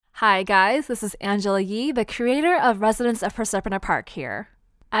Hi guys, this is Angela Yee, the creator of Residents of Persephone Park here.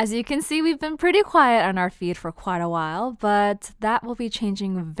 As you can see, we've been pretty quiet on our feed for quite a while, but that will be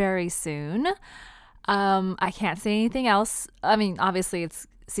changing very soon. I can't say anything else. I mean, obviously it's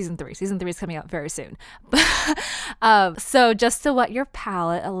season 3. Season 3 is coming out very soon. So just to whet your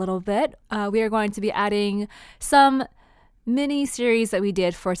palate a little bit, we are going to be adding some mini series that we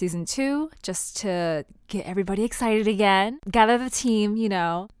did for season 2 just to get everybody excited again, gather the team,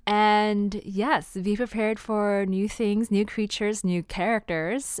 and yes, be prepared for new things, new creatures, new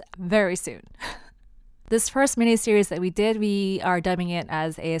characters very soon. This first mini series that we did, we are dubbing it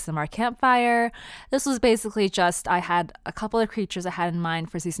as ASMR Campfire. This was basically just, I had a couple of creatures I had in mind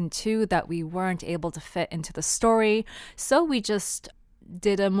for season 2 that we weren't able to fit into the story, so we just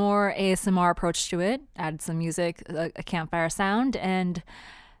did a more ASMR approach to it, added some music, a campfire sound, and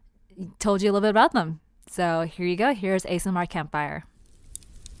told you a little bit about them. So here you go. Here's ASMR Campfire.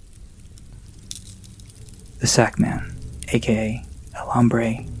 The Sackman, aka El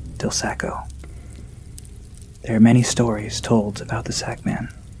Hombre del Saco. There are many stories told about the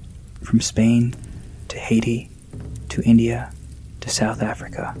Sackman, from Spain to Haiti to India to South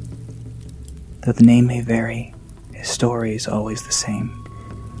Africa. Though the name may vary, his story is always the same.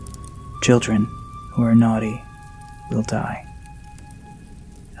 Children who are naughty will die.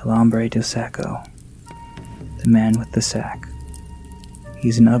 El Hombre del Saco, the man with the sack.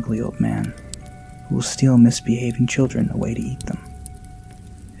 He's an ugly old man who will steal misbehaving children away to eat them.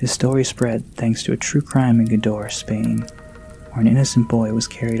 His story spread thanks to a true crime in Gandor, Spain, where an innocent boy was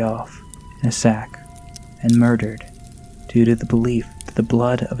carried off in a sack and murdered due to the belief that the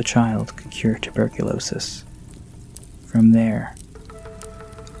blood of a child could cure tuberculosis. From there,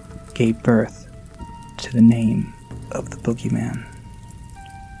 gave birth to the name of the boogeyman.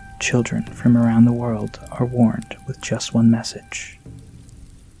 Children from around the world are warned with just one message: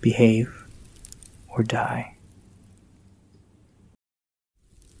 behave or die.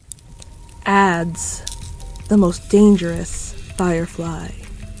 Ads, the most dangerous firefly.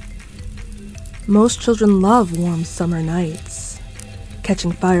 Most children love warm summer nights,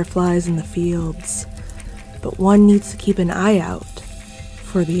 catching fireflies in the fields, but one needs to keep an eye out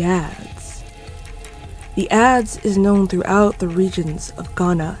for the ads. The ads is known throughout the regions of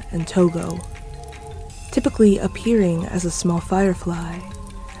Ghana and Togo. Typically appearing as a small firefly,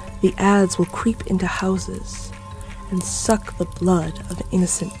 the ads will creep into houses and suck the blood of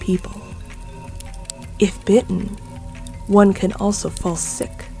innocent people. If bitten, one can also fall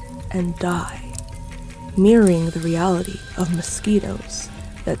sick and die, mirroring the reality of mosquitoes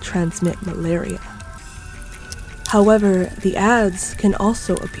that transmit malaria. However, the ads can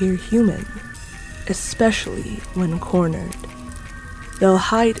also appear human, especially when cornered. They'll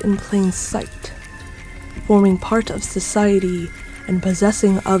hide in plain sight, forming part of society and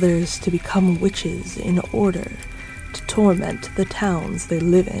possessing others to become witches in order to torment the towns they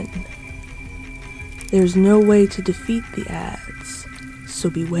live in. There's no way to defeat the ads, so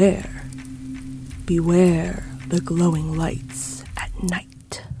beware. Beware the glowing lights at night.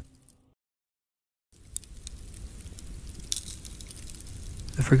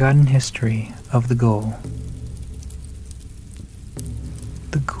 The Forgotten History of the Ghoul.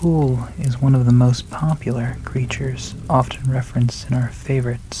 The ghoul is one of the most popular creatures, often referenced in our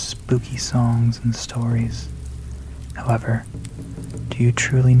favorite spooky songs and stories. However, do you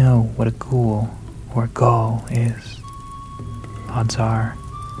truly know what a ghoul or ghoul is? Odds are,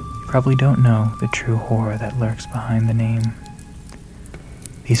 you probably don't know the true horror that lurks behind the name.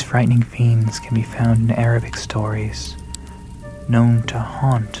 These frightening fiends can be found in Arabic stories, known to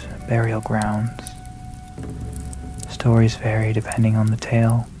haunt burial grounds. Stories vary depending on the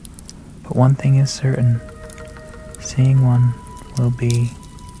tale, but one thing is certain: seeing one will be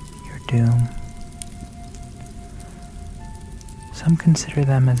your doom. Some consider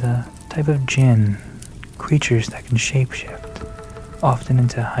them as a type of jinn, creatures that can shapeshift, often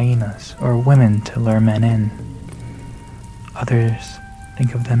into hyenas or women to lure men in. Others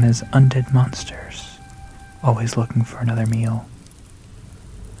think of them as undead monsters, always looking for another meal.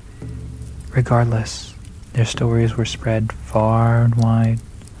 Regardless, their stories were spread far and wide,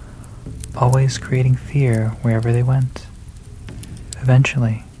 always creating fear wherever they went,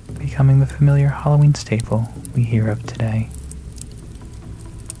 eventually becoming the familiar Halloween staple we hear of today,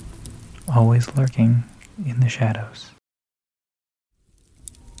 always lurking in the shadows.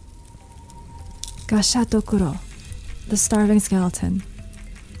 Gashatokuro, the starving skeleton.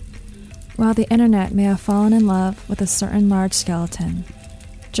 While the internet may have fallen in love with a certain large skeleton,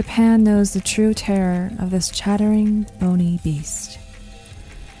 Japan knows the true terror of this chattering, bony beast.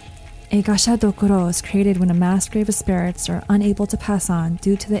 A gashadokuro is created when a mass grave of spirits are unable to pass on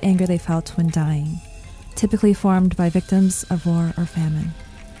due to the anger they felt when dying, typically formed by victims of war or famine.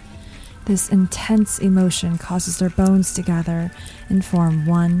 This intense emotion causes their bones to gather and form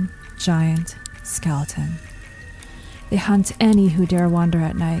one giant skeleton. They hunt any who dare wander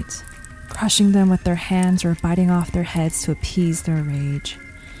at night, crushing them with their hands or biting off their heads to appease their rage.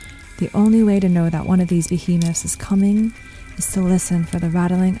 The only way to know that one of these behemoths is coming is to listen for the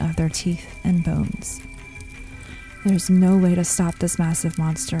rattling of their teeth and bones. There's no way to stop this massive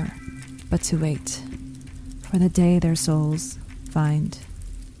monster, but to wait for the day their souls find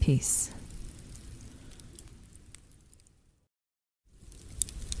peace.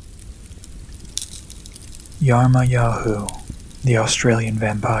 Yarma Yahoo, the Australian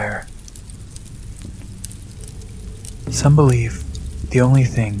vampire. Some believe the only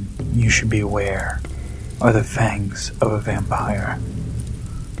thing you should be aware are the fangs of a vampire.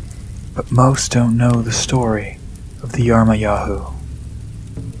 But most don't know the story of the Yarma Yahoo.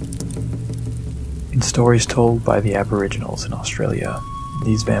 In stories told by the Aboriginals in Australia,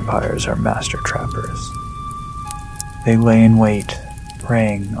 these vampires are master trappers. They lay in wait,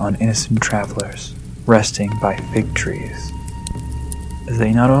 preying on innocent travelers, resting by fig trees, as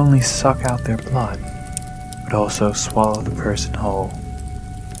they not only suck out their blood, but also swallow the person whole.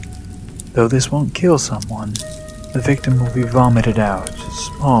 Though this won't kill someone, the victim will be vomited out,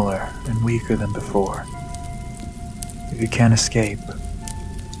 smaller and weaker than before. If you can't escape,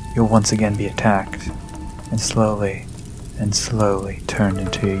 you'll once again be attacked, and slowly turned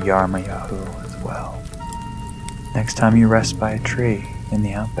into a Yarma Yahoo as well. Next time you rest by a tree in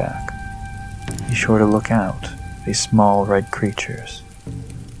the outback, be sure to look out for these small red creatures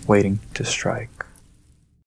waiting to strike.